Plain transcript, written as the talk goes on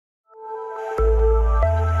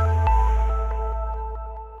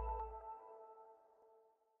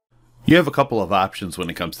You have a couple of options when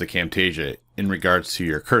it comes to Camtasia in regards to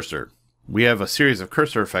your cursor. We have a series of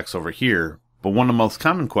cursor effects over here, but one of the most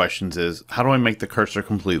common questions is, how do I make the cursor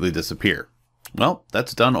completely disappear? Well,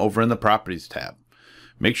 that's done over in the Properties tab.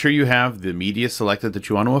 Make sure you have the media selected that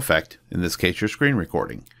you want to affect, in this case your screen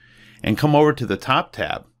recording, and come over to the top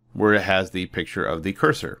tab where it has the picture of the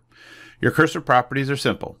cursor. Your cursor properties are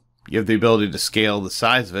simple. You have the ability to scale the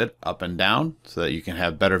size of it up and down so that you can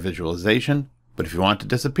have better visualization, but if you want it to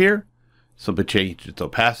disappear, simply change its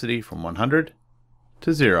opacity from 100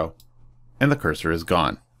 to 0, and the cursor is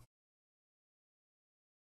gone.